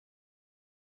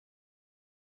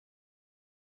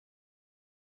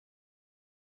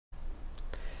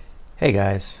Hey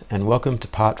guys, and welcome to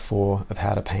part 4 of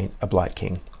how to paint a Blight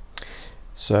King.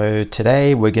 So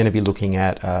today we're going to be looking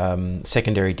at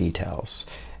secondary details,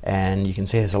 and you can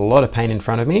see there's a lot of paint in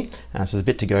front of me, so there's a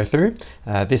bit to go through.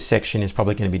 This section is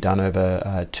probably going to be done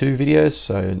over 2 videos,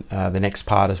 so the next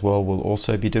part as well will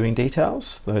also be doing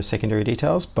details, those secondary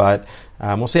details, but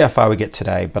we'll see how far we get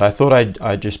today. But I thought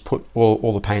I'd just put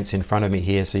all the paints in front of me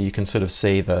here so you can sort of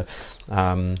see the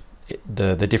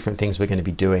different things we're going to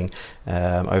be doing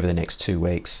over the next 2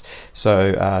 weeks.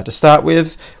 So to start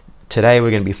with, today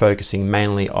we're going to be focusing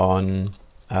mainly on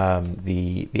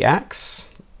the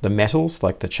axe, the metals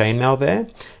like the chainmail there,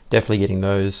 definitely getting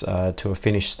those to a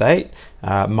finished state,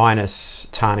 minus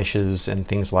tarnishes and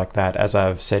things like that. As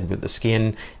I've said with the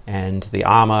skin and the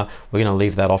armor, we're going to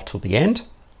leave that off till the end,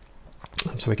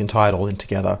 so we can tie it all in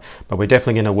together. But we're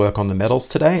definitely going to work on the metals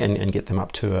today and get them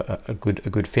up to a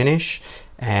good finish.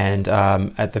 And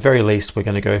at the very least, we're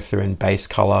going to go through and base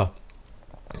color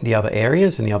the other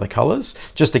areas and the other colors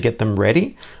just to get them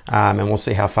ready, and we'll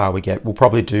see how far we get. We'll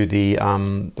probably do the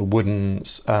wooden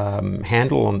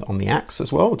handle on the axe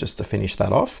as well, just to finish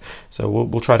that off. So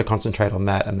we'll try to concentrate on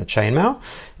that and the chainmail,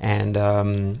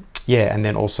 and yeah, and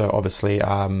then also obviously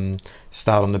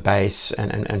start on the base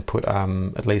and put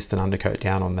at least an undercoat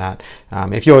down on that.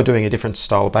 If you're doing a different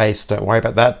style base, don't worry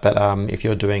about that, but if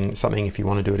you're doing something, if you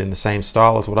want to do it in the same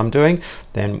style as what I'm doing,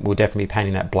 then we'll definitely be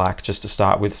painting that black just to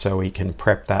start with, so we can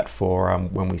prep that for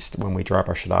when we dry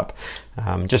brush it up,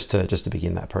 just to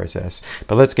begin that process.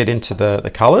 But let's get into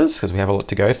the colors, because we have a lot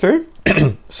to go through.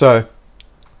 So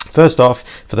first off,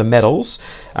 for the metals,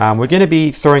 we're going to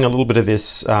be throwing a little bit of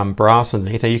this brass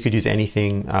underneath. You could use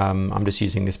anything. I'm just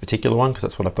using this particular one because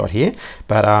that's what I've got here.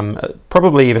 But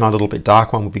probably even a little bit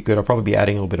dark one would be good. I'll probably be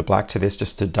adding a little bit of black to this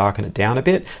just to darken it down a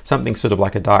bit. Something sort of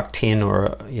like a dark tin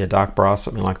or a dark brass,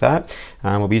 something like that.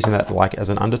 We'll be using that like as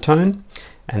an undertone.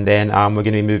 And then we're going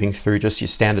to be moving through just your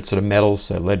standard sort of metals.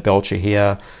 So lead belcher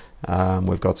here.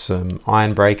 We've got some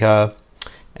iron breaker.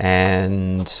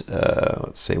 And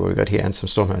let's see what we've got here, and some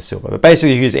Stormhost silver. But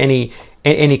basically you use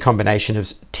any combination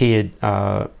of tiered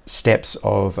steps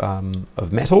of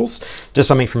metals, just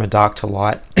something from a dark to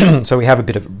light. So we have a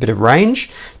bit of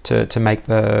range to make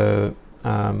the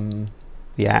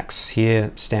axe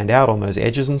here stand out on those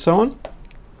edges and so on.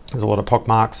 There's a lot of pock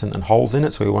marks and holes in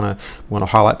it, so we want to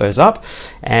highlight those up.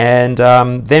 And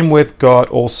then we've got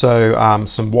also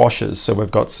some washes. So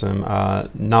we've got some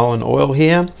Nuln oil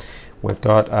here. We've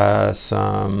got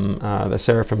the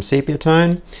Seraphim sepia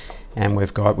tone, and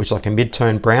we've got, which is like a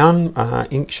mid-tone brown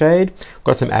ink shade. We've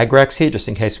got some Agrax here just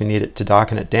in case we need it to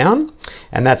darken it down,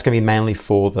 and that's going to be mainly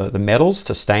for the metals,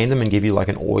 to stain them and give you like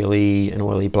an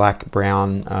oily black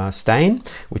brown stain,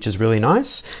 which is really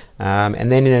nice.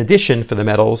 And then in addition, for the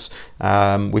metals,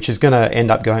 which is going to end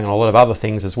up going on a lot of other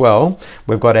things as well,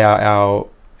 we've got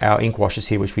our ink washes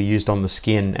here, which we used on the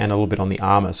skin and a little bit on the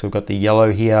armor. So we've got the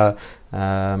yellow here,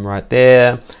 right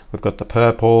there. We've got the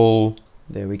purple.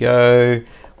 There we go.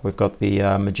 We've got the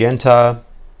magenta.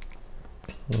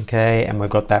 Okay, and we've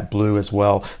got that blue as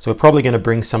well. So we're probably going to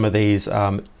bring some of these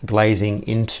glazing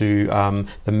into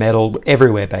the metal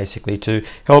everywhere, basically, to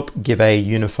help give a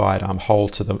unified whole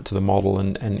to the model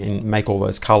and make all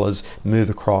those colors move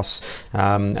across.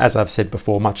 As I've said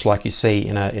before, much like you see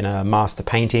in a master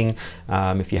painting,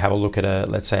 if you have a look at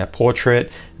let's say a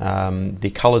portrait,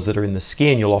 the colors that are in the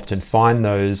skin, you'll often find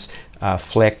those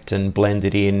flecked and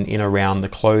blended in around the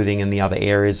clothing and the other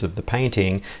areas of the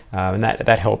painting, and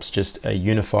that helps just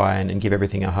unify and give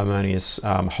everything a harmonious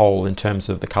whole in terms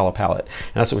of the color palette.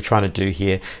 And that's what we're trying to do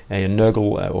here.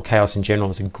 Nurgle or Chaos in general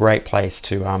is a great place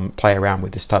to play around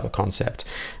with this type of concept.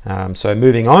 So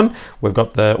moving on, we've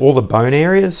got all the bone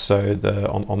areas, so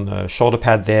on the shoulder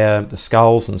pad there, the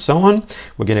skulls and so on.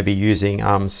 We're going to be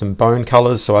using some bone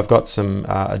colors. So I've got some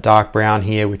a dark brown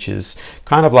here, which is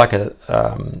kind of like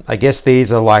I guess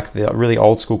these are like the really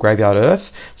old school graveyard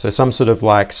earth, so some sort of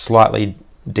like slightly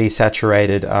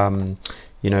desaturated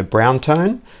brown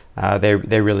tone.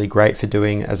 They're really great for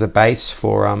doing as a base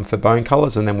for bone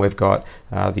colors. And then we've got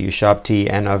the Ushabti,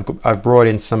 and I've brought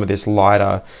in some of this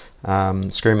lighter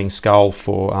Screaming Skull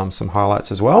for some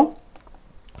highlights as well,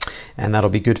 and that'll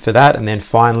be good for that. And then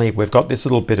finally, we've got this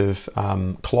little bit of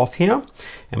cloth here,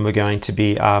 and we're going to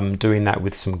be doing that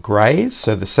with some grays.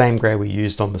 So the same gray we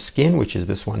used on the skin, which is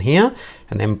this one here,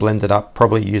 and then blend it up,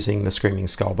 probably using the Screaming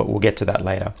Skull, but we'll get to that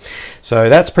later. So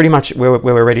that's pretty much where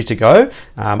we're ready to go.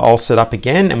 I'll set up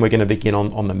again, and we're going to begin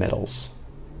on the metals.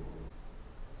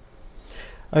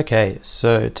 Okay,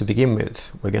 so to begin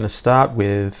with, we're going to start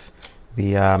with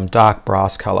dark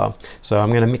brass color. So I'm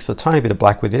going to mix a tiny bit of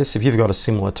black with this. If you've got a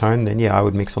similar tone, then yeah, I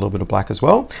would mix a little bit of black as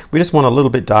well. We just want a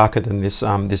little bit darker than this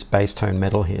this base tone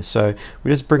metal here. So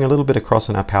we just bring a little bit across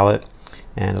on our palette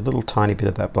and a little tiny bit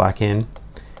of that black in,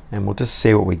 and we'll just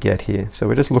see what we get here. So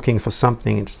we're just looking for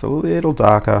something just a little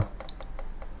darker,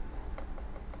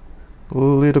 a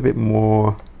little bit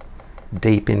more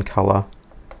deep in color,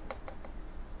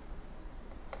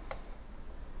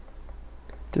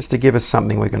 just to give us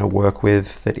something we're going to work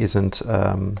with that isn't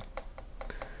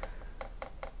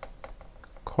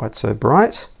quite so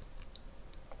bright.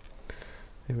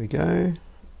 There we go.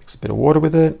 Mix a bit of water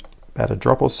with it, about a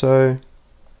drop or so.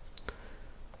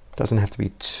 Doesn't have to be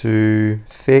too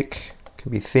thick, it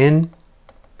can be thin.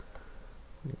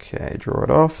 Okay, draw it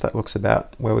off. That looks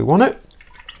about where we want it.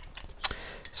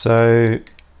 So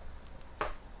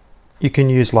you can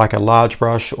use like a large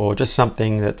brush or just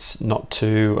something that's not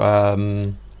too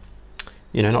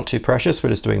not too precious. We're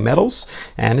just doing metals,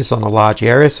 and this is on a large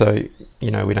area, so we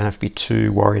don't have to be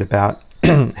too worried about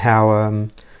how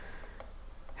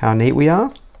neat we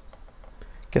are.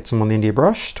 Get some on the end of your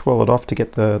brush, twirl it off to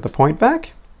get the point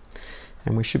back,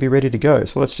 and we should be ready to go.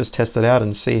 So let's just test it out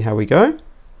and see how we go.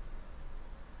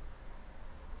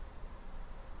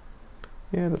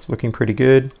 Yeah, that's looking pretty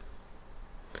good.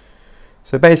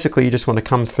 So basically you just want to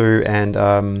come through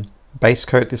and base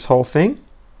coat this whole thing.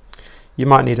 You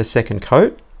might need a second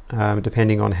coat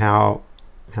depending on how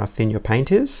thin your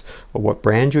paint is or what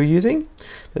brand you're using.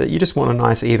 But you just want a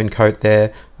nice even coat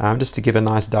there, just to give a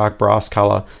nice dark brass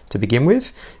color to begin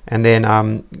with. And then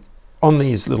on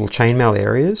these little chainmail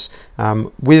areas,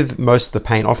 with most of the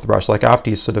paint off the brush, like after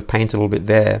you sort of paint a little bit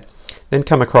there, then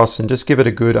come across and just give it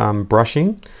a good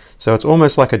brushing. So it's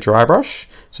almost like a dry brush.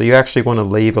 So you actually want to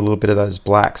leave a little bit of those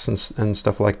blacks and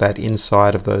stuff like that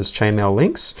inside of those chainmail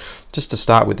links, just to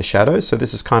start with the shadows. So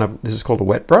this is called a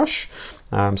wet brush.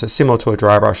 So similar to a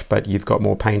dry brush, but you've got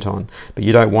more paint on. But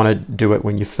you don't want to do it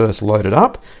when you first load it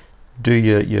up. Do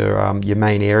your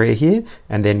main area here,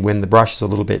 and then when the brush is a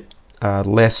little bit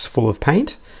less full of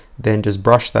paint, then just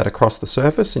brush that across the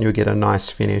surface and you'll get a nice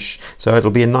finish. So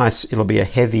it'll be a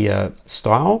heavier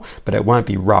style, but it won't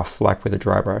be rough like with a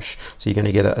dry brush. So you're going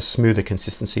to get a smoother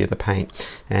consistency of the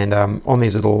paint. And on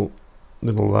these little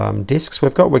discs we're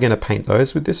going to paint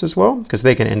those with this as well, because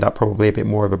they're going to end up probably a bit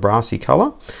more of a brassy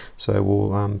color. So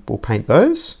we'll paint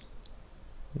those.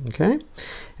 Okay,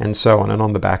 and so on, and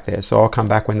on the back there. So I'll come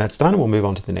back when that's done and we'll move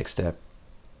on to the next step.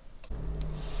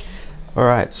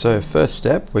 Alright, so first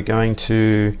step, we're going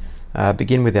to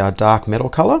begin with our dark metal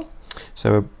color.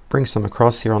 So we'll bring some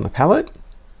across here on the palette,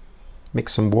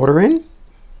 mix some water in,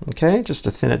 okay, just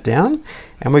to thin it down,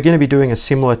 and we're going to be doing a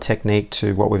similar technique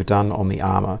to what we've done on the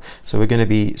armor. So we're going to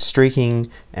be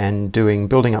streaking and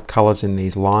building up colors in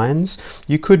these lines.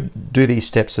 You could do these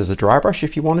steps as a dry brush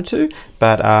if you wanted to,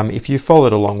 but if you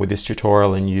followed along with this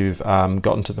tutorial and you've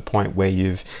gotten to the point where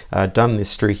you've done this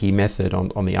streaky method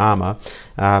on the armor,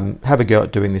 have a go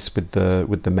at doing this with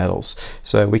the metals.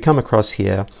 So we come across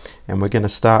here and we're going to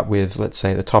start with, let's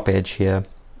say, the top edge here.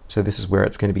 So this is where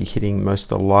it's going to be hitting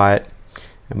most of the light,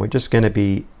 and we're just going to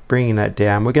be bringing that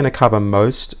down. We're going to cover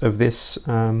most of this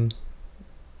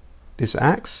this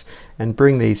axe and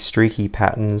bring these streaky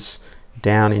patterns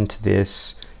down into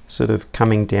this, sort of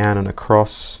coming down and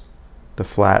across the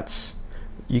flats.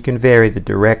 You can vary the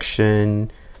direction,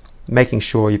 making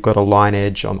sure you've got a line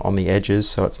edge on the edges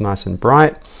so it's nice and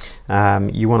bright.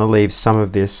 You want to leave some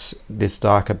of this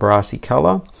darker brassy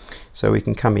color, so we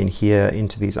can come in here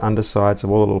into these undersides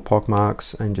of all the little pock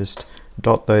marks and just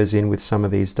dot those in with some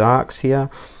of these darks here.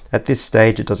 At this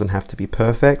stage it doesn't have to be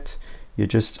perfect, you're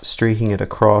just streaking it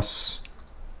across,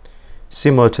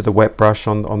 similar to the wet brush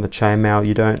on the chainmail.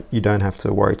 You don't have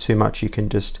to worry too much, you can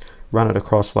just run it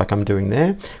across like I'm doing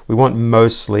there. We want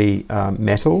mostly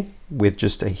metal with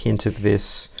just a hint of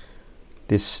this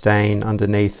stain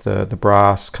underneath the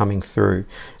brass coming through,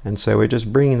 and so we're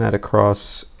just bringing that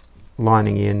across,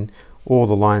 lining in. All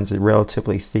the lines are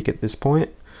relatively thick at this point,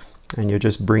 and you're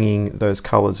just bringing those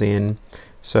colors in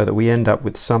so that we end up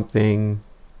with something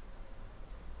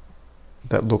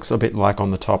that looks a bit like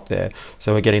on the top there.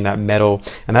 So we're getting that metal,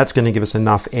 and that's going to give us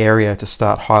enough area to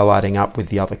start highlighting up with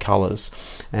the other colors.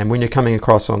 And when you're coming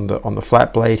across on the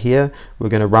flat blade here, we're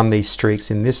going to run these streaks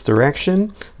in this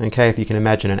direction. Okay, if you can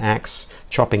imagine an axe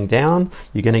chopping down,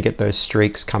 you're going to get those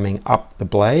streaks coming up the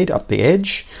blade, up the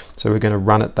edge. So we're going to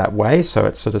run it that way so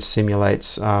it sort of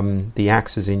simulates the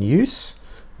axe is in use.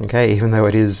 Okay, even though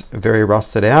it is very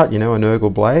rusted out, a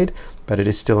Nurgle blade, but it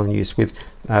is still in use, with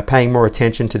paying more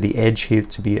attention to the edge here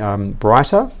to be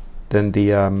brighter than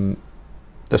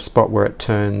the the spot where it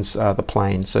turns the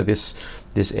plane. So this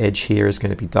edge here is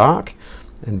going to be dark,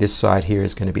 and this side here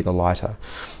is going to be the lighter.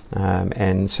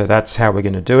 And so that's how we're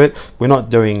going to do it. We're not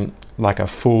doing like a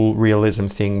full realism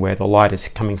thing where the light is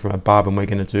coming from above and we're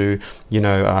going to do, you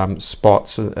know,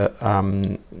 spots,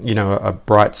 you know, a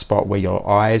bright spot where your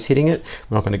eye is hitting it.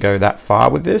 We're not going to go that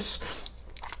far with this.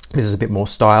 This is a bit more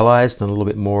stylized and a little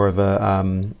bit more of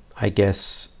a, I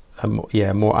guess,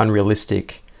 yeah, more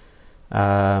unrealistic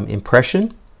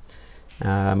impression,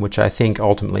 which I think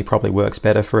ultimately probably works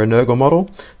better for a Nurgle model,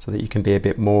 so that you can be a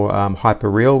bit more hyper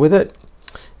real with it.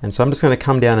 And so I'm just going to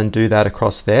come down and do that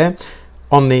across there.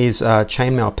 On these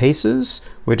chainmail pieces,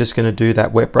 we're just going to do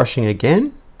that wet brushing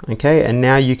again. Okay, and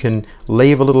now you can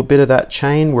leave a little bit of that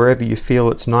chain wherever you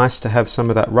feel it's nice to have some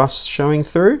of that rust showing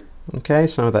through. Okay,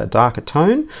 some of that darker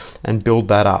tone, and build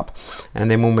that up.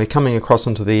 And then when we're coming across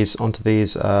onto these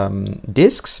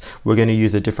discs, we're going to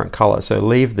use a different color. So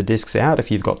leave the discs out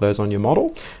if you've got those on your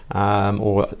model,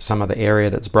 or some other area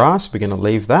that's brass. We're going to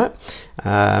leave that,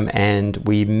 and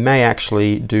we may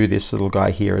actually do this little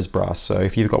guy here as brass. So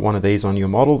if you've got one of these on your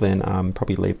model, then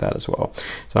probably leave that as well.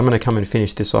 So I'm going to come and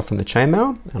finish this off in the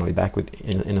chainmail, and I'll be back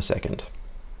in a second.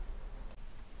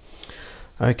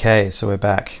 Okay, so we're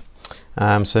back.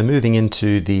 So moving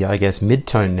into the, I guess,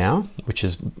 mid-tone now, which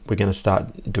is, we're going to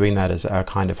start doing that as our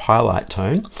kind of highlight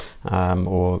tone,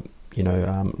 or, you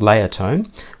know, layer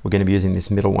tone. We're going to be using this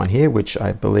middle one here, which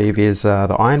I believe is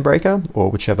the Ironbreaker,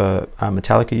 or whichever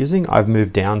metallic you're using. I've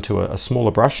moved down to a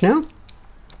smaller brush now.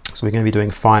 So we're going to be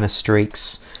doing finer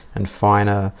streaks and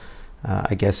finer,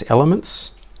 I guess,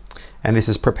 elements. And this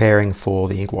is preparing for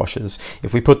the ink washes.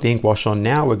 If we put the ink wash on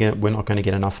now, we're not going to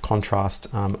get enough contrast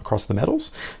across the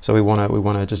metals. So we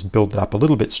want to just build it up a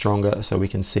little bit stronger so we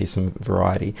can see some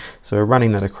variety. So we're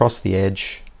running that across the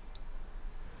edge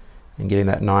and getting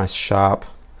that nice sharp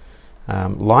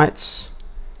lights.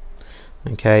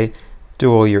 Okay,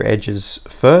 do all your edges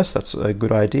first. That's a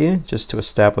good idea, just to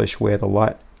establish where the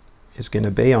light is going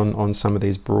to be on some of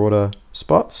these broader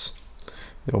spots.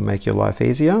 It'll make your life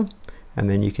easier. And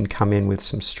then you can come in with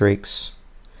some streaks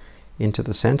into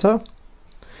the center.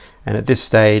 And at this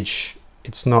stage,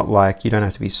 it's not like, you don't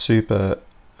have to be super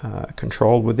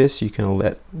controlled with this. You can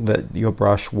let your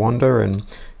brush wander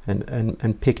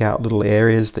and pick out little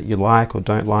areas that you like or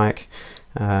don't like,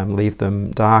 leave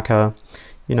them darker.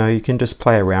 You know, you can just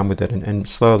play around with it and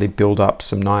slowly build up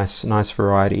some nice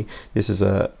variety. This is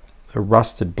a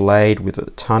rusted blade with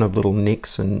a ton of little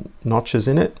nicks and notches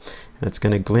in it, and it's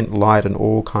going to glint light in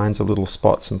all kinds of little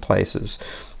spots and places,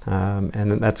 and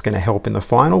then that's going to help in the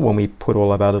final when we put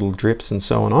all of our little drips and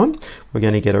so on. We're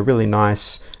going to get a really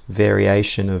nice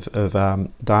variation of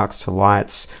darks to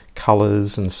lights,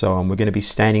 colors, and so on. We're going to be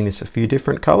staining this a few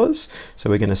different colors, so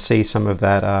we're going to see some of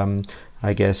that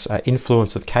I guess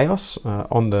influence of chaos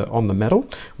on the metal,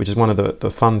 which is one of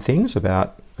the fun things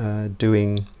about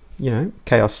doing, you know,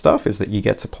 chaos stuff, is that you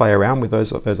get to play around with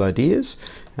those ideas,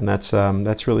 and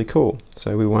that's really cool.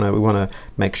 So we want to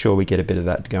make sure we get a bit of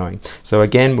that going. So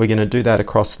again, we're going to do that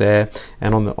across there,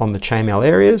 and on the chainmail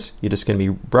areas, you're just going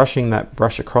to be brushing that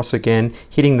brush across again,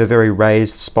 hitting the very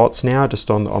raised spots now, just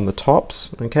on the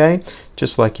tops. Okay,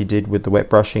 just like you did with the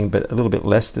wet brushing, but a little bit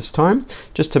less this time,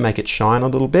 just to make it shine a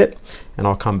little bit. And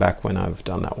I'll come back when I've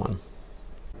done that one.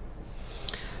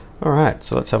 All right,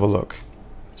 so let's have a look.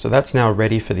 So that's now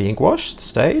ready for the ink wash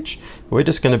stage. We're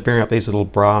just going to bring up these little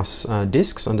brass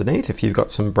discs underneath, if you've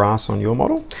got some brass on your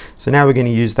model. So now we're going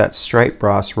to use that straight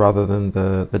brass rather than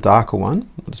the darker one.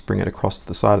 We'll just bring it across to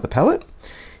the side of the palette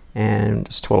and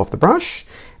just twirl off the brush.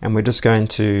 And we're just going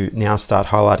to now start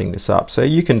highlighting this up. So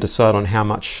you can decide on how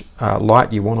much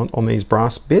light you want on these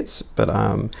brass bits, but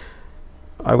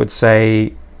I would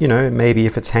say, you know, maybe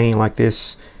if it's hanging like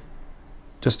this,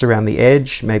 just around the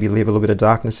edge, maybe leave a little bit of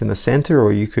darkness in the center,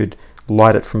 or you could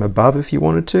light it from above if you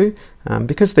wanted to.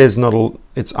 Because there's not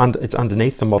it's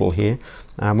underneath the model here,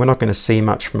 we're not going to see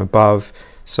much from above,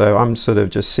 so I'm sort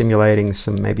of just simulating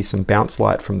maybe some bounce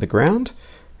light from the ground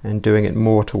and doing it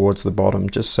more towards the bottom,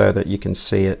 just so that you can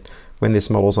see it. When this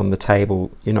model's on the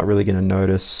table, you're not really going to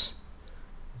notice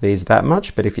these that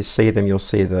much, but if you see them, you'll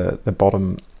see the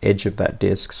bottom edge of that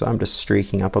disc. So I'm just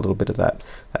streaking up a little bit of that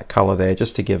color there,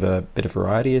 just to give a bit of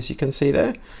variety, as you can see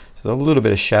there. So a little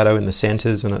bit of shadow in the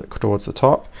centers and towards the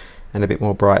top, and a bit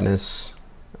more brightness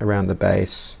around the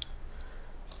base.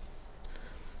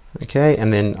 Okay,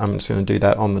 and then I'm just going to do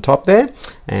that on the top there,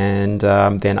 and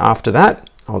then after that,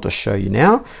 I'll just show you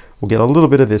now. We'll get a little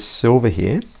bit of this silver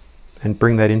here and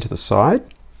bring that into the side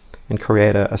and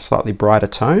create a slightly brighter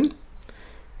tone.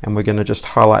 And we're going to just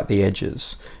highlight the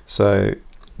edges. So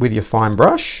with your fine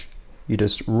brush, you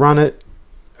just run it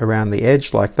around the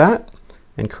edge like that,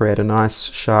 and create a nice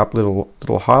sharp little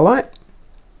highlight,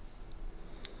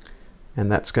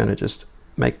 and that's going to just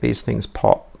make these things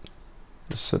pop.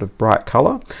 This sort of bright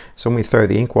color. So when we throw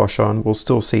the ink wash on, we'll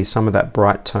still see some of that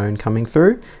bright tone coming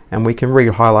through, and we can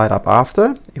re-highlight up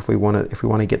after if we want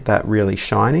to get that really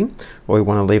shining, or we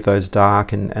want to leave those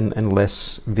dark and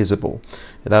less visible.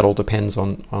 That all depends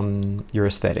on your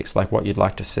aesthetics, like what you'd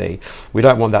like to see. We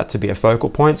don't want that to be a focal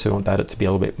point, so we want that to be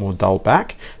a little bit more dull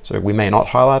back. So we may not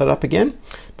highlight it up again,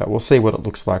 but we'll see what it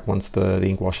looks like once the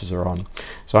ink washes are on.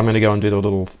 So I'm going to go and do the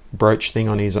little brooch thing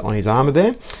on his armor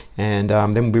there, and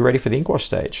then we'll be ready for the ink wash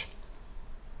stage.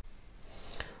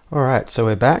 Alright, so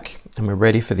we're back and we're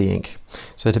ready for the ink.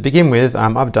 So to begin with,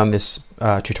 I've done this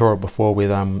tutorial before with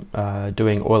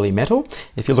doing oily metal.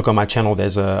 If you look on my channel,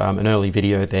 there's an early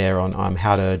video there on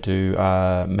how to do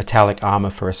metallic armor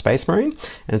for a space marine,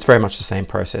 and it's very much the same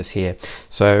process here.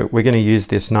 So we're going to use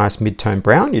this nice mid-tone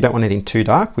brown. You don't want anything too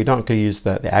dark. We're not going to use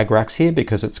the agrax here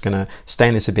because it's going to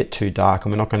stain this a bit too dark,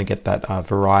 and we're not going to get that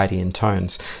variety in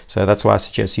tones. So that's why I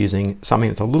suggest using something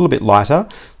that's a little bit lighter,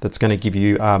 that's going to give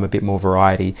you a bit more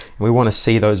variety. And we want to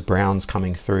see those browns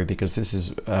coming through because this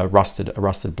is a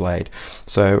rusted blade.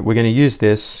 So we're going to use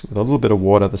this with a little bit of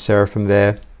water, the seraphim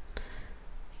there.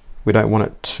 We don't want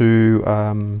it too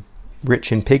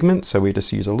rich in pigment, so we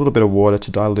just use a little bit of water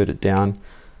to dilute it down.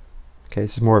 Okay,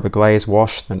 this is more of a glaze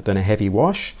wash than a heavy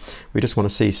wash. We just want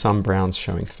to see some browns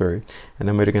showing through. And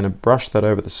then we're going to brush that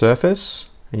over the surface,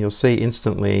 and you'll see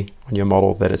instantly on your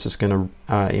model that it's just going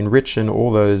to enrich in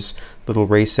all those little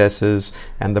recesses,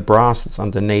 and the brass that's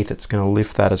underneath, it's going to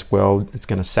lift that as well. It's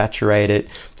going to saturate it,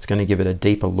 it's going to give it a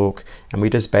deeper look, and we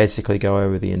just basically go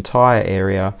over the entire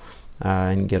area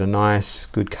and get a nice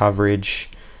good coverage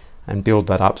and build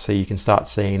that up so you can start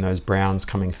seeing those browns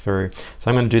coming through.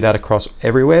 So I'm going to do that across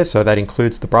everywhere, so that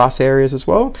includes the brass areas as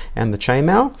well and the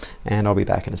chainmail, and I'll be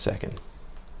back in a second.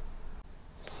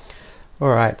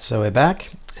 Alright, so we're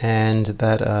back, and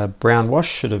that brown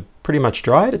wash should have pretty much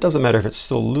dried. It doesn't matter if it's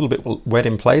still a little bit wet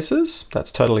in places,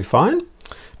 that's totally fine.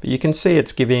 But you can see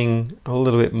it's giving a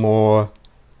little bit more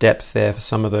depth there for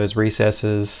some of those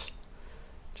recesses,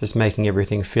 just making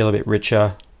everything feel a bit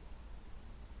richer,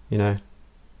 you know.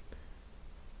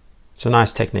 It's a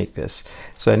nice technique, this.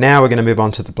 So now we're going to move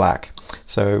on to the black.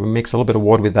 So we mix a little bit of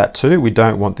water with that too. We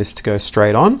don't want this to go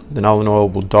straight on. The Nuln Oil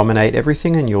will dominate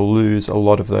everything and you'll lose a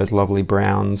lot of those lovely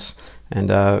browns and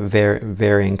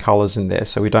varying colors in there.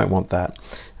 So we don't want that.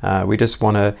 We just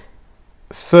want to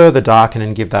further darken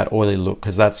and give that oily look,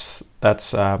 because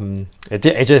it's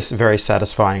just very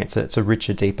satisfying. It's a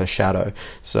richer, deeper shadow.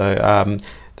 So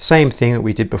same thing that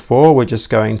we did before. We're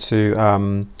just going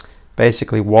to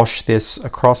basically wash this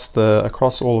across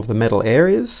all of the metal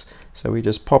areas. So we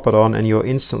just pop it on and you're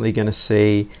instantly going to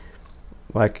see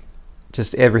like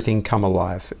just everything come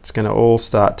alive. It's going to all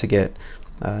start to get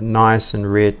nice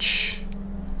and rich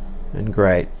and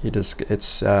great.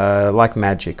 It's like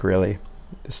magic, really,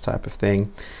 this type of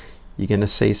thing. You're going to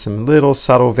see some little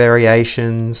subtle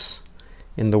variations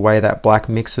in the way that black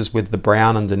mixes with the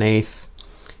brown underneath.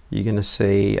 You're going to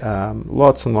see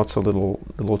lots and lots of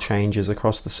little changes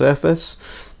across the surface,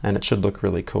 and it should look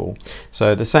really cool.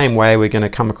 So the same way we're going to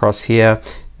come across here.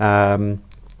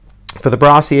 For the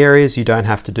brassy areas, you don't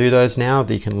have to do those now.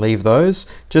 You can leave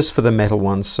those just for the metal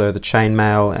ones. So the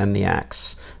chainmail and the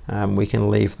axe, we can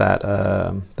leave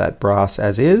that brass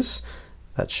as is.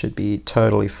 That should be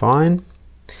totally fine.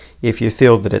 If you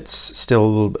feel that it's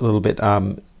still a little bit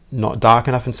not dark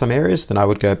enough in some areas, then I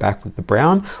would go back with the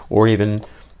brown, or even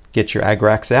get your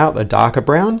agrax out, a darker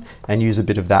brown, and use a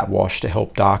bit of that wash to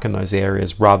help darken those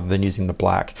areas rather than using the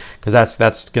black, because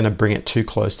that's going to bring it too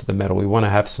close to the metal. We want to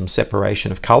have some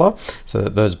separation of color so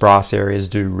that those brass areas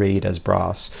do read as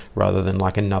brass rather than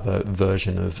like another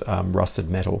version of rusted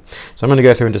metal. So I'm going to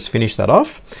go through and just finish that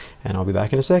off, and I'll be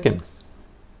back in a second.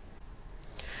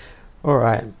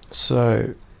 Alright,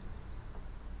 so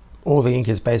all the ink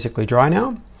is basically dry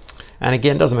now. And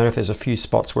again, it doesn't matter if there's a few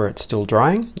spots where it's still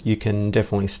drying, you can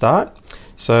definitely start.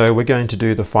 So we're going to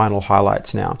do the final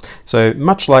highlights now. So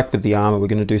much like with the armor, we're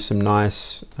going to do some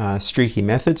nice streaky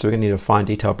methods. So we're going to need a fine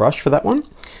detail brush for that one.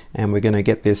 And we're going to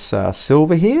get this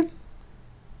silver here.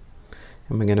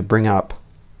 And we're going to bring up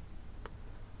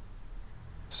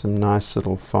some nice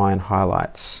little fine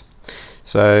highlights.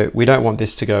 So we don't want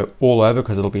this to go all over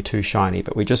because it'll be too shiny,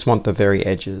 but we just want the very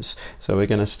edges. So we're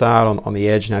going to start on the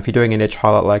edge. Now if you're doing an edge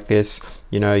highlight like this,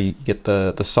 you know, you get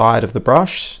the side of the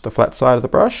brush, the flat side of the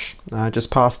brush, just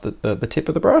past the tip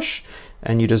of the brush,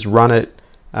 and you just run it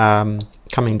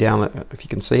coming down, if you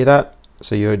can see that.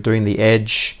 So you're doing the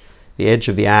edge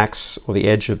of the axe or the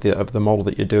edge of the model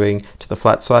that you're doing to the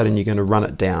flat side, and you're going to run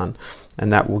it down.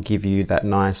 and that will give you that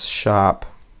nice sharp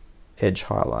edge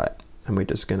highlight. And we're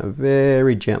just going to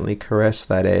very gently caress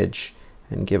that edge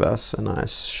and give us a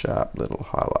nice sharp little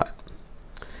highlight.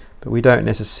 But we don't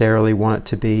necessarily want it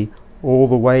to be all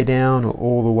the way down or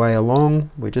all the way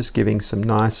along. We're just giving some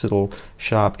nice little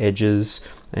sharp edges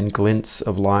and glints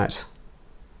of light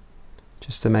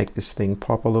just to make this thing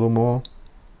pop a little more.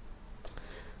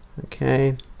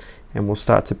 Okay, and we'll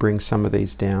start to bring some of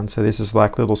these down. So this is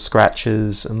like little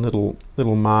scratches and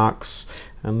little marks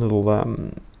and little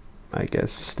I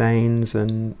guess stains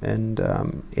and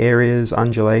areas,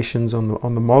 undulations on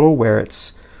the model where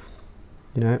it's,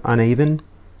 you know, uneven,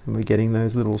 and we're getting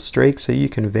those little streaks. So you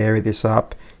can vary this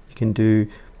up. You can do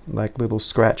like little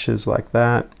scratches like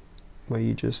that, where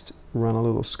you just run a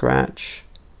little scratch,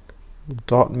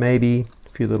 dot maybe, a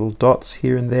few little dots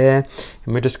here and there,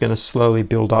 and we're just going to slowly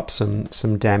build up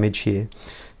some damage here.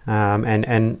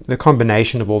 And the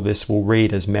combination of all this will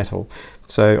read as metal.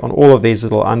 So on all of these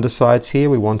little undersides here,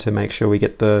 we want to make sure we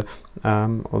get the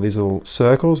all these little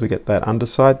circles. We get that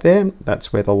underside there.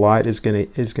 That's where the light is going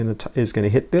to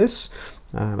hit this,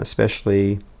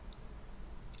 especially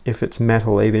if it's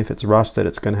metal. Even if it's rusted,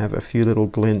 it's going to have a few little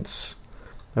glints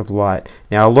of light.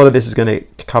 Now a lot of this is going to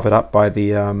get covered up by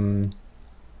the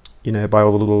you know, by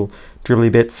all the little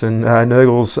dribbly bits and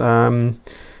Nurgle's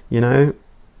you know,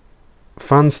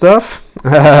 fun stuff,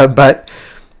 but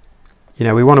you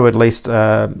know, we want to at least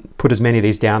put as many of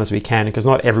these down as we can, because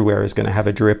not everywhere is going to have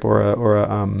a drip or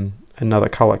another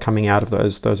color coming out of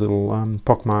those little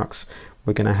pock marks.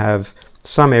 We're going to have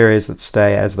some areas that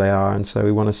stay as they are, and so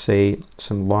we want to see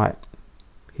some light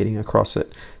hitting across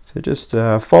it. So just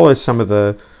follow some of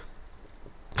the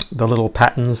little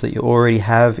patterns that you already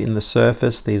have in the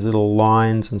surface, these little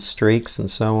lines and streaks and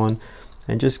so on,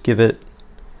 and just give it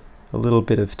a little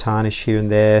bit of tarnish here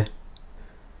and there,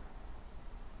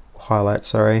 highlight,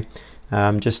 sorry,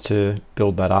 just to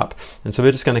build that up. And so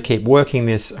we're just going to keep working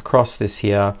this across this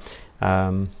here,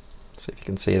 so if you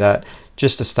can see that,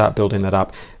 just to start building that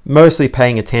up, mostly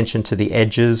paying attention to the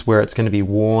edges where it's going to be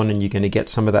worn and you're going to get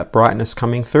some of that brightness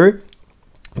coming through.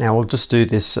 Now we'll just do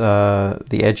this,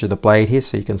 the edge of the blade here,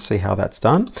 so you can see how that's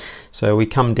done. So we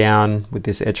come down with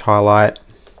this edge highlight.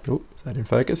 Ooh, is that in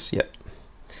focus? Yep.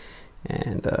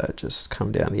 And just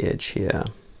come down the edge here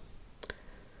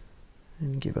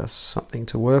and give us something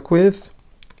to work with.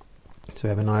 So we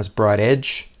have a nice bright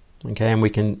edge. Okay, and we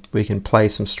can play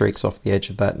some streaks off the edge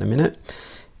of that in a minute,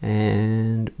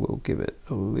 and we'll give it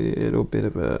a little bit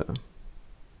of a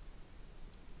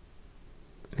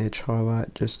edge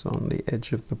highlight just on the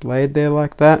edge of the blade there,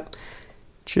 like that.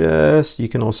 Just, you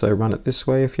can also run it this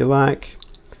way if you like,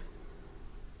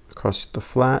 across the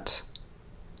flat.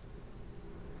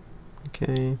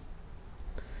 Okay,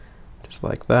 just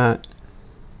like that.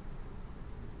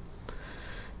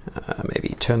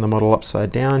 Maybe turn the model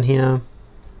upside down here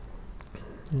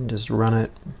and just run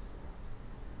it,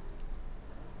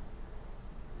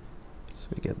 so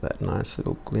we get that nice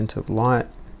little glint of light.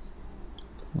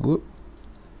 Whoop.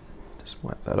 Just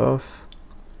wipe that off.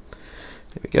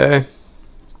 There we go.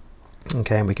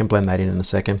 Okay, and we can blend that in a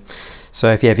second.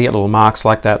 So if you get little marks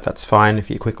like that, that's fine. If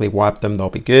you quickly wipe them, they'll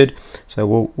be good.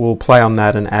 So we'll play on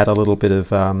that and add a little bit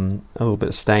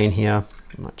of stain here.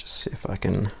 I might just see if I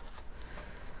can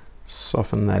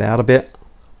soften that out a bit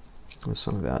with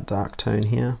some of our dark tone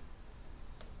here.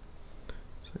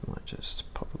 So I might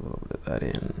just pop a little bit of that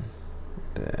in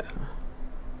there.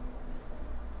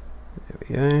 There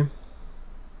we go.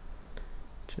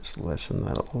 Just lessen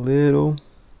that a little.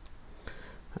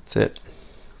 That's it.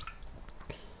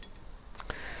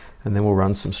 And then we'll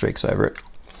run some streaks over it.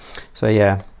 So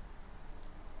yeah,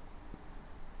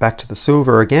 back to the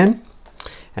silver again,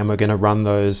 and we're going to run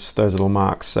those little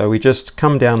marks. So we just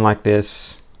come down like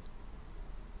this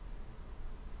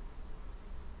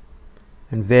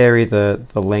and vary the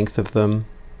length of them,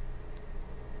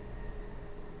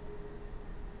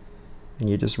 and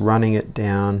you're just running it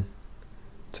down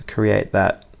to create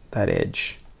that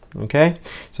edge. Okay,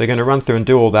 so you're going to run through and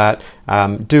do all that.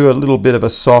 Do a little bit of a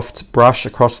soft brush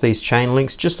across these chain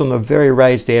links, just on the very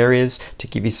raised areas, to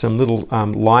give you some little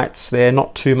lights there.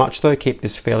 Not too much though, keep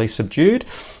this fairly subdued,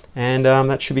 and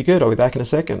that should be good. I'll be back in a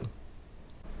second.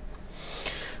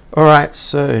 Alright,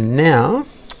 so now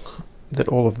that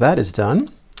all of that is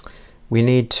done, we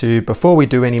need to, before we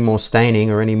do any more staining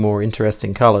or any more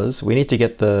interesting colors, we need to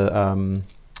get the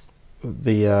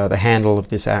handle of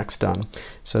this axe done.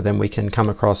 So then we can come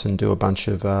across and do a bunch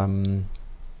of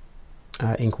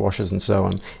ink washes and so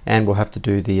on, and we'll have to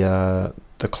do the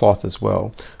cloth as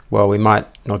well. Well, we might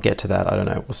not get to that, I don't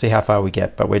know, we'll see how far we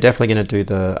get, but we're definitely going to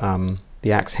do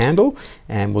the axe handle,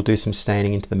 and we'll do some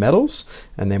staining into the metals,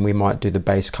 and then we might do the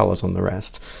base colors on the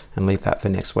rest and leave that for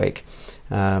next week.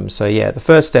 So yeah, the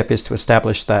first step is to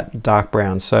establish that dark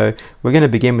brown. So we're going to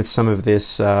begin with some of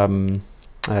this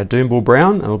Doomball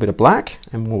brown, a little bit of black,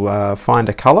 and we'll find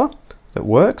a color that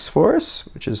works for us,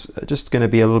 which is just going to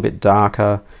be a little bit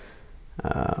darker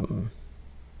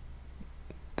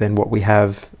than what we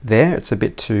have there. It's a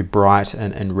bit too bright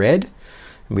and red,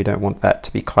 and we don't want that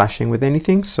to be clashing with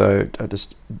anything, so I'll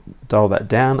just dull that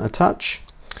down a touch,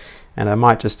 and I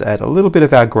might just add a little bit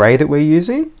of our grey that we're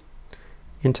using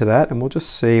into that, and we'll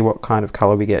just see what kind of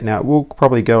color we get. Now it will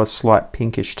probably go a slight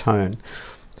pinkish tone,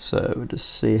 so we'll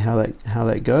just see how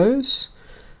that goes.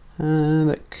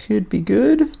 That could be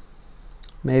good.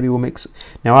 Maybe we'll mix.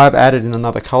 Now I've added in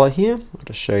another color here. I'll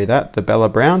just show you that, the Bella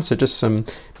brown, so just some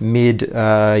mid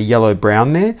yellow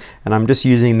brown there, and I'm just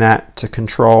using that to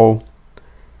control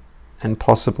and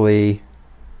possibly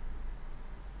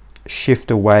shift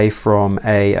away from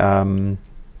a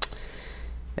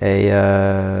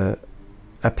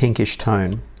pinkish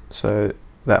tone. So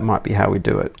that might be how we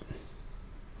do it.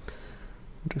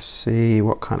 Just see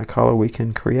what kind of color we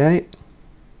can create.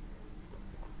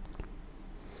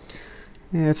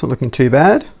 Yeah, it's not looking too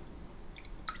bad,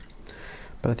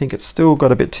 but I think it's still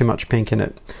got a bit too much pink in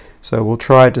it. So we'll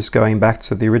try just going back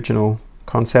to the original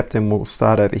concept, and we'll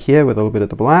start over here with a little bit of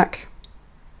the black.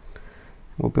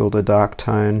 We'll build a dark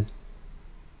tone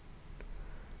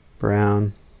brown,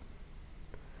 and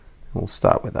we'll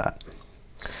start with that,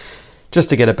 just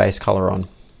to get a base color on.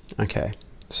 Okay,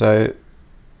 so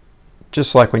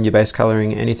just like when you're base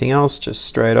coloring anything else, just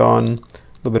straight on, a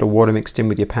little bit of water mixed in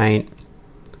with your paint,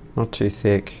 not too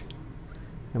thick,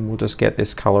 and we'll just get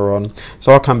this color on.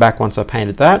 So I'll come back once I've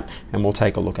painted that, and we'll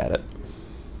take a look at it.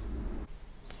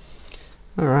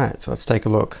 Alright, so let's take a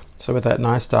look. So with that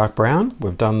nice dark brown,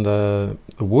 we've done the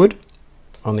wood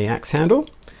on the axe handle,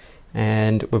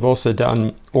 and we've also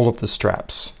done all of the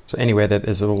straps. So anywhere that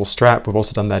there's a little strap, we've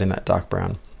also done that in that dark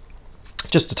brown,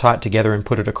 just to tie it together and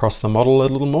put it across the model a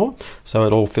little more, so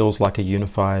it all feels like a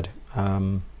unified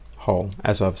whole,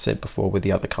 as I've said before with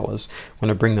the other colors. We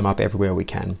want to bring them up everywhere we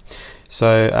can.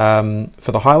 So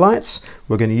for the highlights,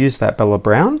 we're going to use that Bella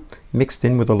brown mixed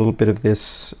in with a little bit of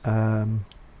this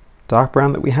dark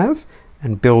brown that we have,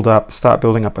 and start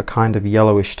building up a kind of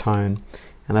yellowish tone,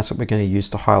 and that's what we're going to use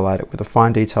to highlight it with a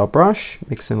fine detail brush.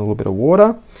 Mix in a little bit of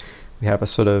water. We have a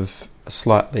sort of a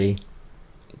slightly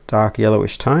dark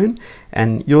yellowish tone,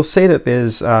 and you'll see that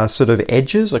there's sort of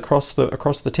edges across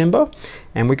the timber,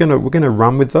 and we're gonna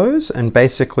run with those and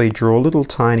basically draw little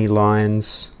tiny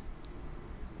lines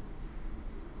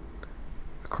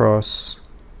across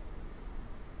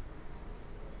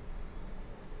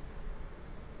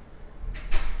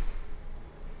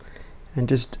and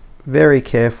just very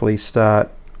carefully start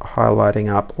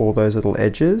highlighting up all those little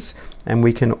edges. And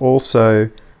we can also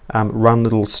run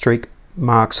little streak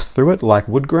marks through it like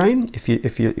wood grain if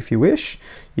you wish.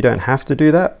 You don't have to do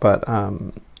that, but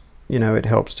you know, it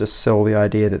helps just sell the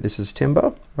idea that this is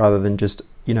timber rather than just,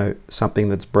 you know, something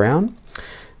that's brown.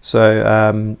 So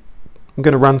I'm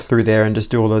going to run through there and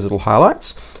just do all those little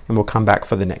highlights, and we'll come back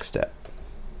for the next step.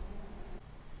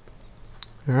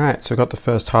 Alright, so I've got the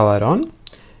first highlight on,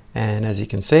 and as you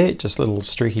can see, just little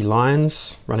streaky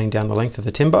lines running down the length of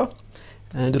the timber,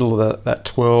 and a little of that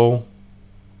twirl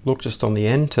look just on the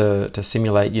end to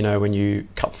simulate, you know, when you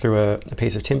cut through a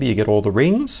piece of timber you get all the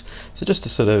rings, so just to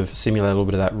sort of simulate a little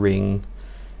bit of that ring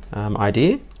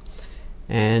idea.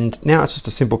 And now it's just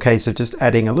a simple case of just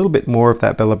adding a little bit more of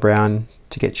that Bella brown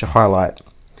to get your highlight,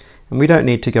 and we don't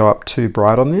need to go up too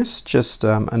bright on this, just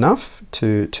enough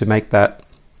to make that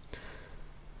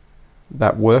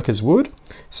work as wood.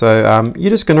 So you're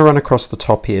just going to run across the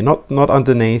top here, not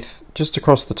underneath, just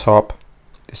across the top,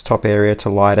 this top area to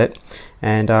light it,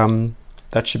 and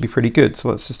that should be pretty good. So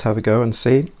let's just have a go and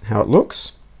see how it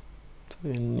looks.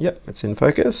 Yep, it's in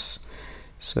focus,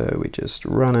 so we just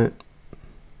run it.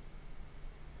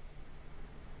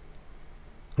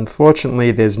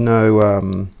 Unfortunately, there's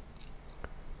no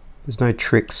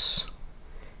tricks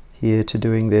here to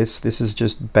doing this. This is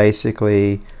just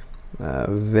basically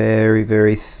very,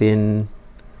 very thin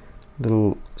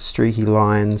little streaky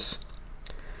lines,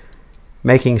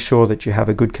 making sure that you have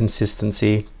a good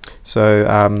consistency.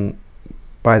 So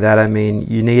by that I mean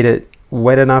you need it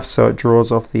wet enough so it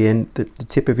draws off the end, the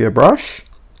tip of your brush,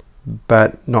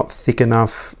 but not thick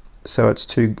enough so it's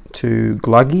too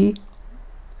gluggy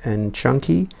and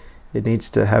chunky. It needs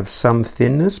to have some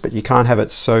thinness, but you can't have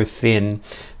it so thin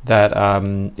that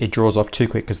it draws off too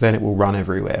quick, because then it will run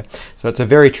everywhere. So it's a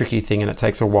very tricky thing, and it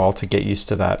takes a while to get used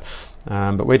to that.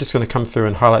 but we're just going to come through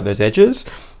and highlight those edges,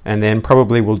 and then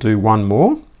probably we'll do one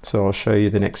more. So I'll show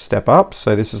you the next step up.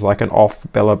 So this is like an off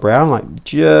Bella Brown, like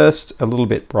just a little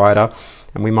bit brighter,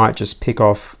 and we might just pick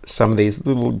off some of these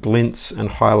little glints and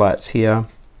highlights here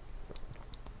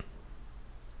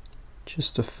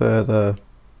just to further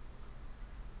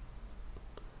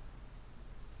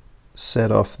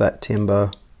set off that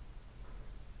timber,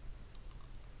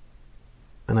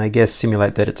 and I guess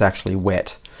simulate that it's actually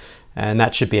wet, and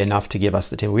that should be enough to give us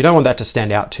the timber. We don't want that to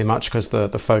stand out too much because the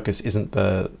focus isn't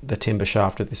the timber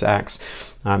shaft of this axe.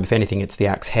 If anything, it's the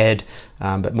axe head,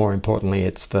 but more importantly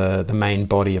it's the main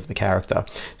body of the character.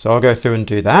 So I'll go through and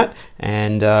do that,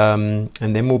 and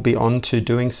then we'll be on to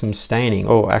doing some staining.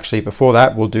 Oh, actually before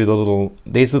that we'll do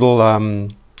these little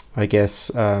I guess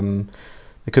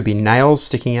there could be nails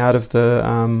sticking out of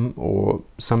the or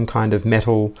some kind of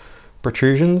metal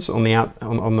protrusions on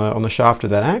the shaft of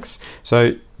that axe.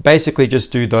 So basically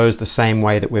just do those the same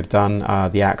way that we've done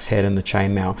the axe head and the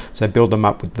chainmail. So build them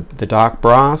up with the dark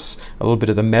brass, a little bit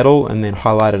of the metal, and then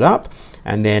highlight it up,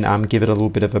 and then give it a little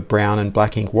bit of a brown and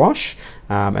black ink wash,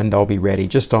 and they'll be ready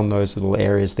just on those little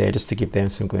areas there, just to give them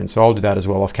some glint. So I'll do that as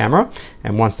well off camera,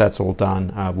 and once that's all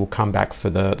done, we'll come back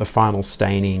for the final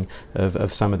staining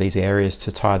of some of these areas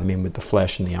to tie them in with the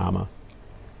flesh and the armor.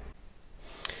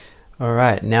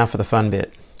 Alright, now for the fun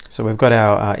bit. So we've got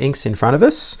our inks in front of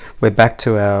us. We're back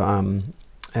to our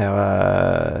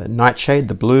nightshade,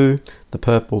 the blue, the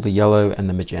purple, the yellow, and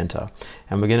the magenta.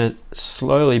 And we're going to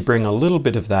slowly bring a little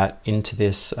bit of that into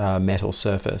this metal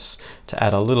surface to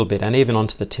add a little bit, and even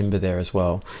onto the timber there as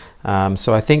well.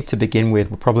 So I think to begin with,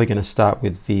 we're probably going to start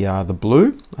with the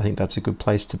blue. I think that's a good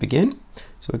place to begin.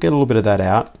 So we'll get a little bit of that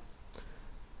out.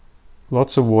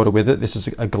 Lots of water with it. This is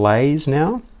a glaze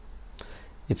now.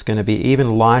 It's going to be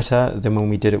even lighter than when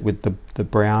we did it with the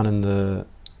brown and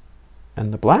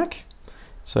the black.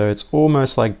 So it's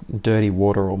almost like dirty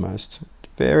water almost.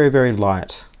 Very, very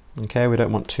light. Okay, we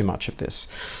don't want too much of this.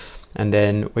 And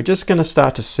then we're just going to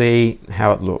start to see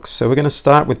how it looks. So we're going to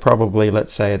start with probably,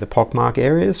 let's say, the pockmark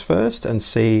areas first, and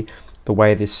see the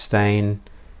way this stain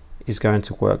is going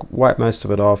to work. Wipe most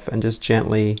of it off and just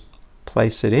gently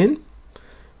place it in.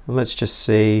 And let's just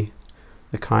see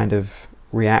the kind of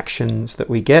reactions that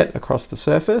we get across the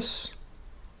surface.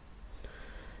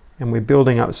 And we're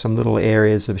building up some little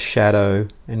areas of shadow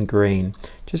and green,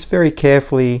 just very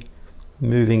carefully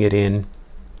moving it in.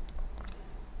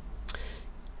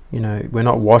 You know, we're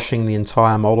not washing the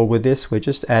entire model with this, we're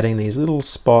just adding these little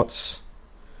spots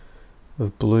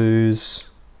of blues,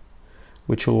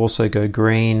 which will also go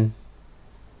green,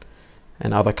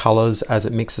 and other colors as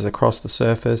it mixes across the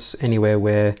surface, anywhere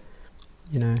where,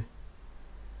 you know,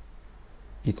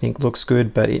 you think looks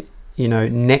good, but it, you know,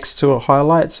 next to a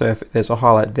highlight. So if there's a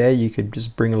highlight there, you could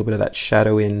just bring a little bit of that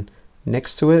shadow in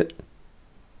next to it.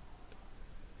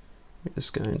 We're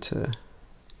just going to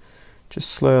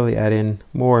just slowly add in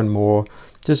more and more,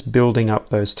 just building up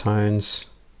those tones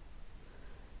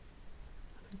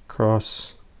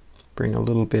across. Bring a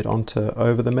little bit onto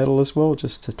over the metal as well,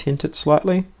 just to tint it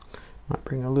slightly. Might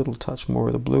bring a little touch more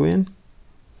of the blue in.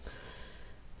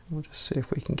 We'll just see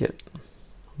if we can get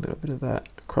a little bit of that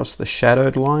across the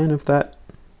shadowed line of that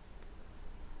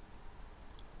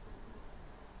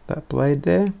blade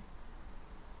there.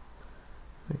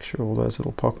 Make sure all those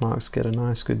little pockmarks get a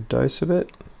nice good dose of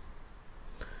it.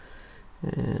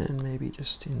 And maybe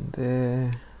just in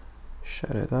there,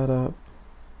 shadow that up.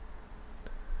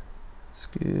 That's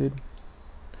good.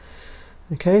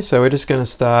 Okay, so we're just going to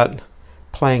start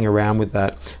playing around with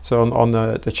that. So on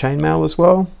the chainmail as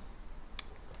well.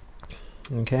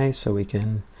 Okay, so we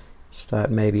can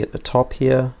start maybe at the top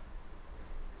here,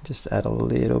 just add a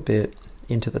little bit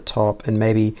into the top, and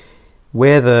maybe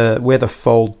where the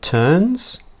fold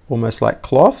turns, almost like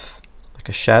cloth, like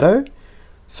a shadow,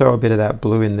 throw a bit of that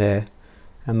blue in there,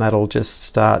 and that'll just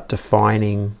start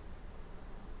defining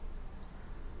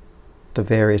the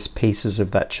various pieces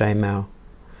of that chainmail.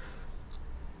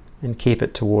 And keep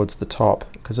it towards the top,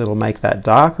 because it'll make that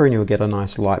darker and you'll get a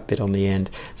nice light bit on the end.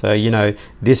 So, you know,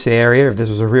 this area, if this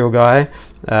was a real guy,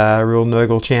 a real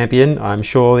Nurgle champion, I'm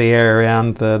sure the area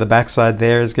around the backside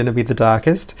there is going to be the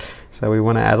darkest. So we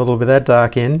want to add a little bit of that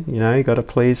dark in. You know, you got to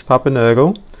please Papa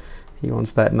Nurgle. He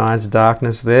wants that nice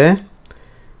darkness there.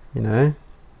 You know,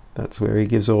 that's where he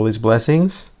gives all his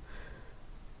blessings.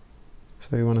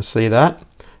 So we want to see that.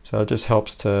 So it just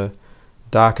helps to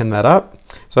darken that up.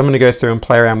 So I'm going to go through and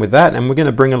play around with that, and we're going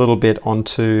to bring a little bit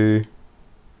onto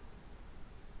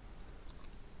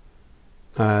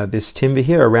this timber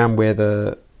here, around where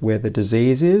the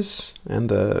disease is and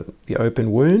the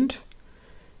open wound,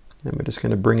 and we're just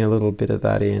going to bring a little bit of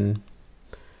that in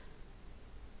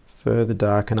further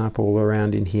darken up all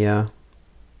around in here,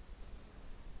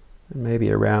 and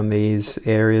maybe around these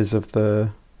areas of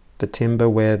the timber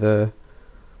where the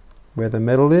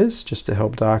metal is, just to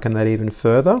help darken that even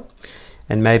further,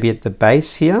 and maybe at the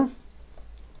base here.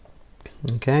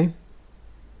 Okay,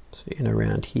 so in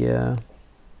around here.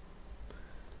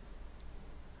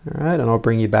 Alright, and I'll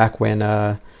bring you back when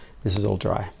this is all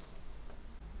dry.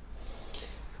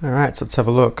 Alright, so let's have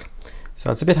a look.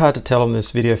 So it's a bit hard to tell on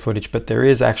this video footage, but there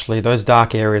is actually, those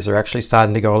dark areas are actually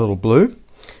starting to go a little blue.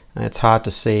 And it's hard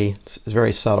to see, it's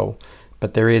very subtle.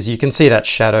 But there is, you can see that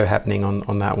shadow happening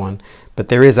on that one. But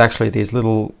there is actually these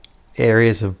little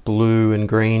areas of blue and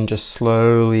green just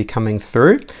slowly coming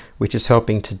through, which is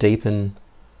helping to deepen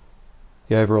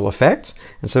the overall effect.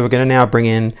 And so we're going to now bring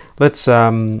in, let's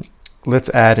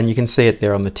add, and you can see it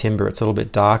there on the timber, it's a little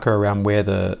bit darker around where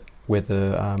the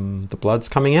blood's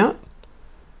coming out,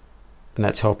 and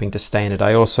that's helping to stain it.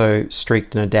 I also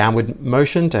streaked in a downward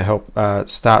motion to help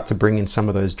start to bring in some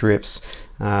of those drips,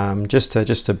 just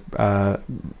to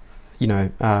you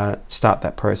know, start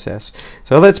that process.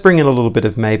 So let's bring in a little bit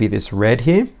of maybe this red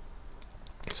here.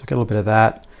 So get a little bit of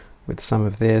that with some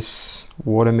of this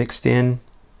water mixed in.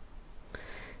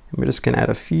 And we're just going to add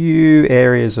a few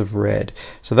areas of red.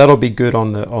 So that'll be good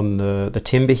on the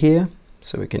timber here.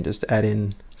 So we can just add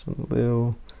in some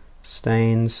little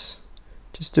stains,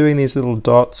 just doing these little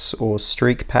dots or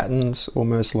streak patterns,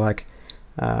 almost like,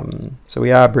 so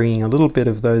we are bringing a little bit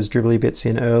of those dribbly bits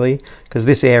in early, because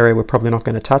this area we're probably not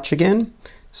going to touch again.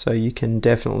 So you can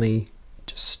definitely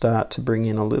just start to bring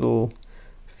in a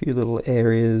few little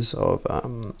areas of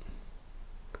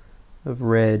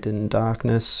red and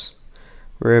darkness,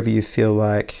 wherever you feel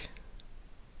like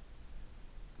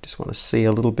you just want to see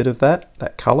a little bit of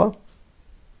that color.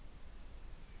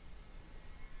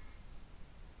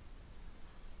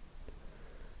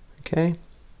 Okay,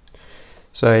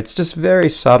 so it's just very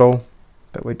subtle,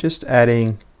 but we're just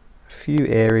adding a few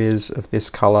areas of this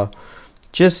color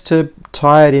just to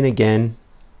tie it in again,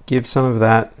 give some of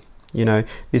that, you know,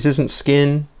 this isn't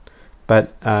skin,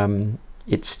 but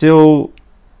it still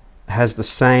has the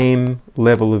same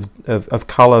level of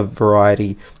color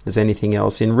variety as anything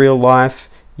else. In real life,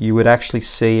 you would actually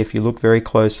see, if you look very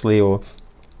closely, or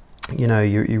you know,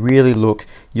 you really look,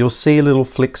 you'll see little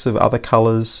flicks of other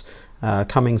colors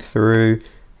coming through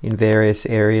in various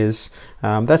areas.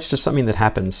 That's just something that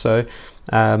happens. So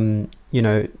you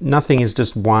know, nothing is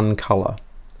just one color,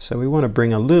 so we want to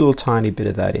bring a little tiny bit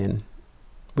of that in.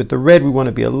 With the red, we want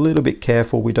to be a little bit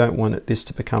careful. We don't want this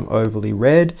to become overly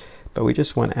red, but we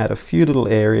just want to add a few little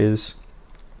areas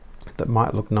that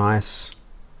might look nice.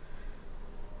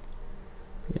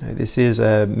 You know, this is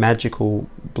a magical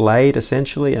blade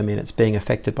essentially. I mean, it's being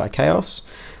affected by chaos.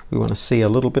 We want to see a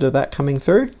little bit of that coming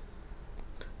through.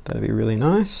 That'd be really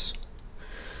nice.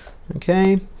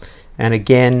 Okay, and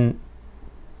again,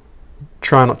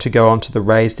 try not to go onto the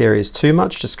raised areas too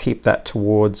much. Just keep that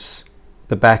towards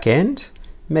the back end.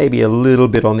 Maybe a little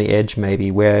bit on the edge, maybe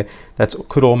where that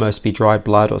could almost be dried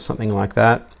blood or something like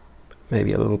that.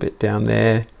 Maybe a little bit down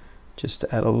there, just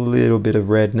to add a little bit of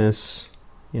redness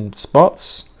in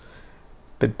spots,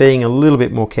 but being a little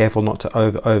bit more careful not to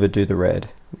overdo the red.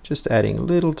 Just adding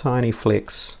little tiny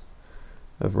flicks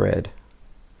of red,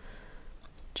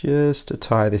 just to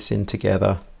tie this in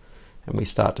together, and we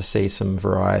start to see some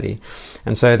variety.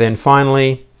 And so then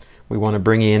finally, we want to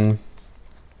bring in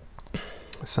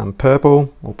some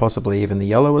purple, or possibly even the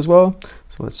yellow as well.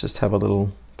 So let's just have a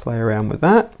little play around with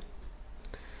that.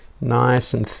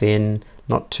 Nice and thin,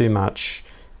 not too much,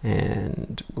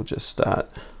 and we'll just start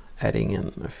adding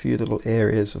in a few little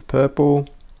areas of purple.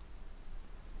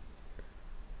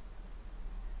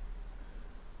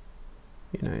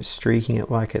 You know, streaking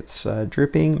it like it's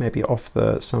dripping, maybe off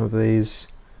some of these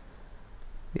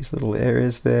little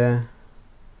areas there.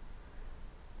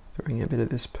 Throwing a bit of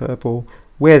this purple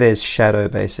where there's shadow,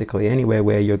 basically anywhere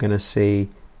where you're going to see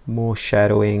more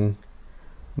shadowing,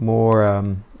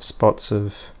 more spots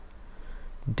of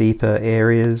deeper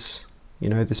areas. You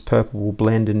know, this purple will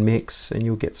blend and mix, and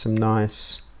you'll get some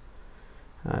nice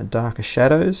darker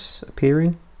shadows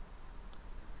appearing.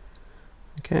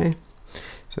 Okay,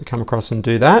 so come across and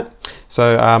do that.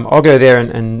 So I'll go there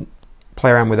and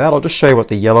play around with that. I'll just show you what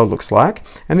the yellow looks like,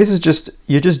 and this is just,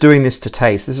 you're just doing this to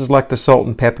taste. This is like the salt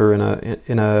and pepper in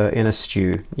a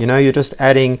stew. You know, you're just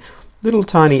adding little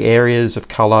tiny areas of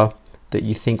color that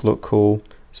you think look cool.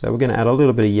 So we're going to add a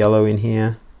little bit of yellow in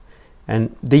here,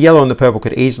 and the yellow and the purple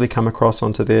could easily come across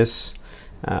onto this.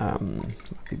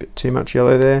 Might be a bit too much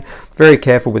yellow there. Very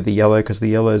careful with the yellow because the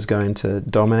yellow is going to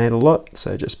dominate a lot,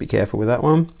 so just be careful with that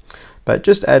one. But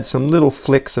just add some little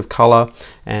flicks of color,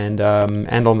 and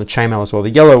on the chainmail as well.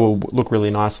 The yellow will look really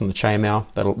nice on the chainmail.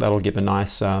 That'll give a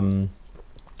nice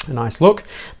look.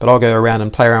 But I'll go around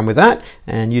and play around with that,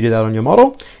 and you do that on your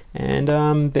model,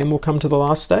 and then we'll come to the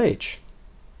last stage.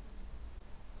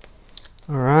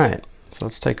 All right, so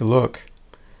let's take a look.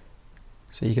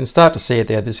 So you can start to see it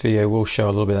there. This video will show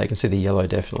a little bit. You can see the yellow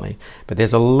definitely. But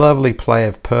there's a lovely play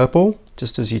of purple.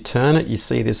 Just as you turn it, you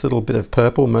see this little bit of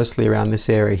purple, mostly around this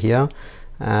area here.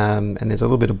 And there's a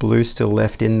little bit of blue still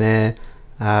left in there.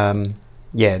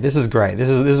 Yeah, this is great. This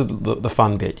is the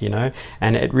fun bit, you know.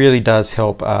 And it really does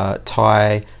help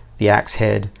tie the axe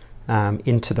head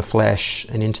into the flesh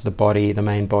and into the body, the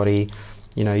main body.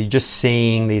 You know, you're just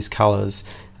seeing these colors.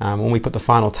 When we put the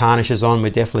final tarnishes on, we're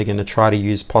definitely going to try to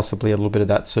use possibly a little bit of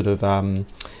that sort of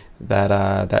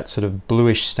that sort of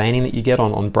bluish staining that you get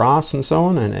on brass and so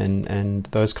on, and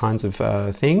those kinds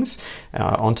of things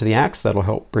onto the axe. That'll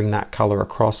help bring that color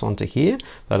across onto here.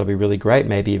 That'll be really great.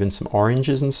 Maybe even some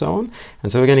oranges and so on.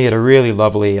 And so we're going to get a really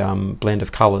lovely blend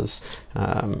of colors.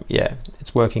 Yeah,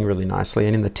 it's working really nicely.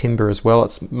 And in the timber as well,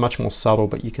 it's much more subtle,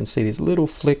 but you can see these little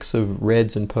flicks of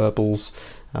reds and purples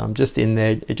just in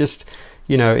there. It just,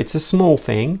 you know, it's a small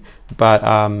thing, but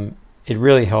it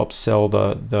really helps sell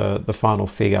the final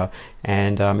figure.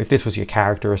 And if this was your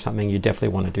character or something, you definitely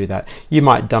want to do that. You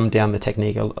might dumb down the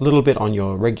technique a little bit on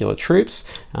your regular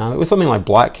troops. With something like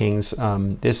Blight Kings,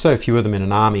 there's so few of them in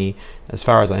an army, as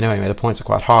far as I know anyway, the points are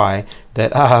quite high,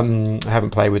 that I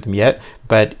haven't played with them yet.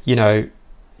 But, you know,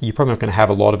 you're probably not going to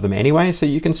have a lot of them anyway, so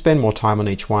you can spend more time on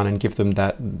each one and give them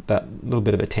that little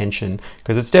bit of attention,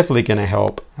 because it's definitely going to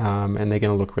help, and they're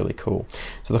going to look really cool.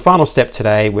 So the final step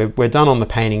today, we're done on the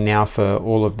painting now for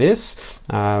all of this,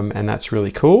 and that's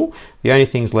really cool. The only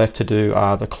things left to do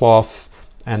are the cloth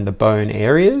and the bone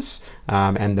areas,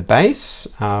 and the base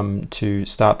to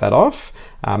start that off,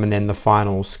 and then the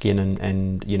final skin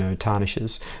and you know,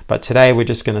 tarnishes. But today we're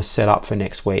just going to set up for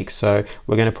next week. So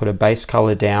we're going to put a base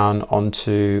color down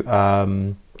onto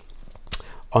the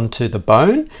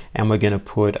bone, and we're going to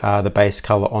put the base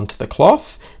color onto the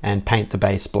cloth and paint the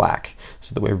base black,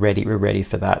 so that we're ready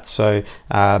for that. So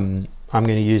I'm going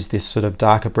to use this sort of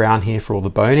darker brown here for all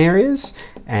the bone areas,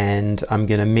 and I'm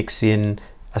going to mix in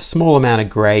a small amount of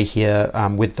grey here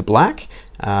with the black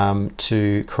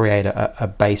to create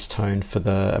a base tone for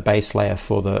a base layer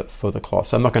for the cloth.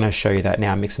 So I'm not going to show you that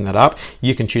now, I'm mixing that up.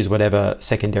 You can choose whatever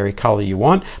secondary color you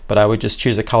want, but I would just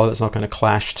choose a color that's not going to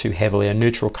clash too heavily, a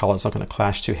neutral color that's not going to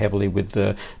clash too heavily with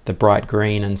the bright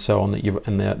green and so on that you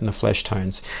and the flesh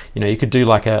tones. You know, you could do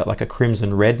like a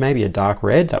crimson red, maybe a dark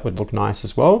red. That would look nice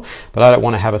as well, but I don't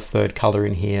want to have a third color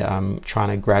in here trying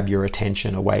to grab your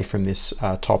attention away from this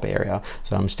top area.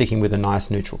 So I'm sticking with a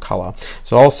nice neutral color.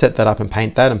 So I'll set that up and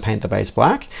paint that and paint the base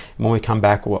black, and when we come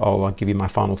back I'll give you my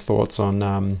final thoughts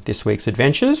on this week's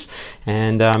adventures,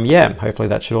 and yeah, hopefully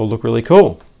that should all look really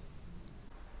cool.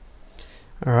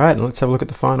 Alright, let's have a look at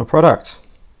the final product.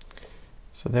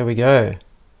 So there we go.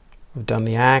 We've done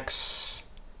the axe,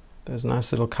 those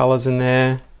nice little colors in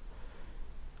there.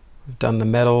 We've done the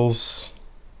metals,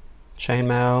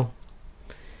 chainmail.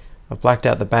 I've blacked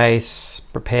out the base,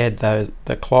 prepared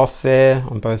the cloth there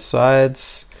on both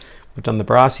sides. We've done the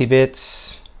brassy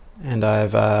bits, and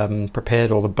I've prepared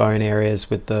all the bone areas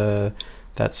with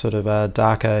that sort of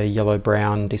darker yellow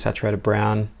brown, desaturated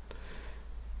brown.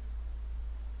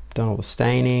 Done all the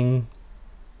staining.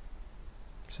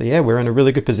 So yeah, we're in a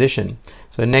really good position.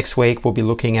 So next week we'll be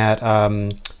looking at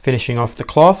finishing off the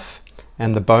cloth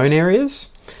and the bone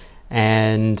areas,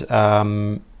 and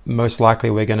most likely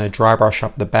we're going to dry brush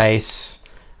up the base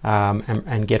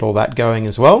and get all that going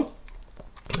as well.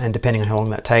 And depending on how long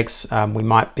that takes, we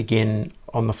might begin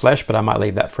on the flesh, but I might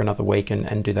leave that for another week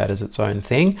and do that as its own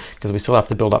thing, because we still have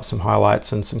to build up some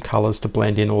highlights and some colors to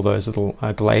blend in all those little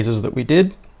glazes that we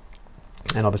did,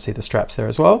 and obviously the straps there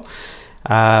as well.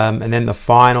 And then the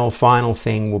final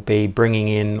thing will be bringing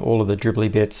in all of the dribbly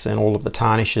bits and all of the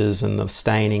tarnishes and the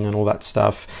staining and all that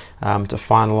stuff to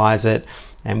finalize it.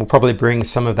 And we'll probably bring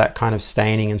some of that kind of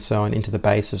staining and so on into the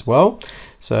base as well.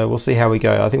 So we'll see how we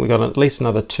go. I think we've got at least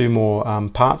another 2 more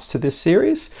parts to this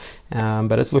series,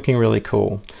 but it's looking really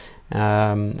cool.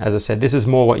 As I said, this is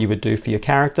more what you would do for your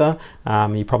character.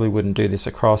 You probably wouldn't do this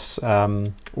across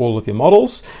all of your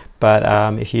models, but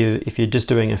if you're just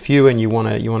doing a few and you want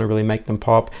to really make them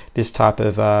pop, these types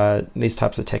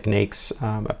of techniques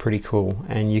are pretty cool,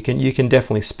 and you can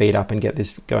definitely speed up and get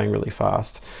this going really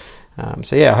fast.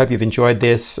 So yeah, I hope you've enjoyed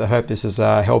this. I hope this is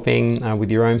helping with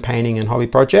your own painting and hobby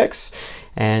projects.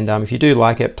 And if you do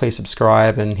like it, please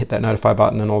subscribe and hit that notify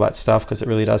button and all that stuff, because it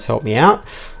really does help me out.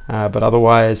 But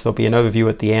otherwise, there'll be an overview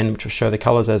at the end which will show the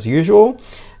colors as usual.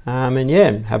 And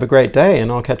yeah, have a great day,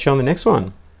 and I'll catch you on the next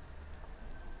one.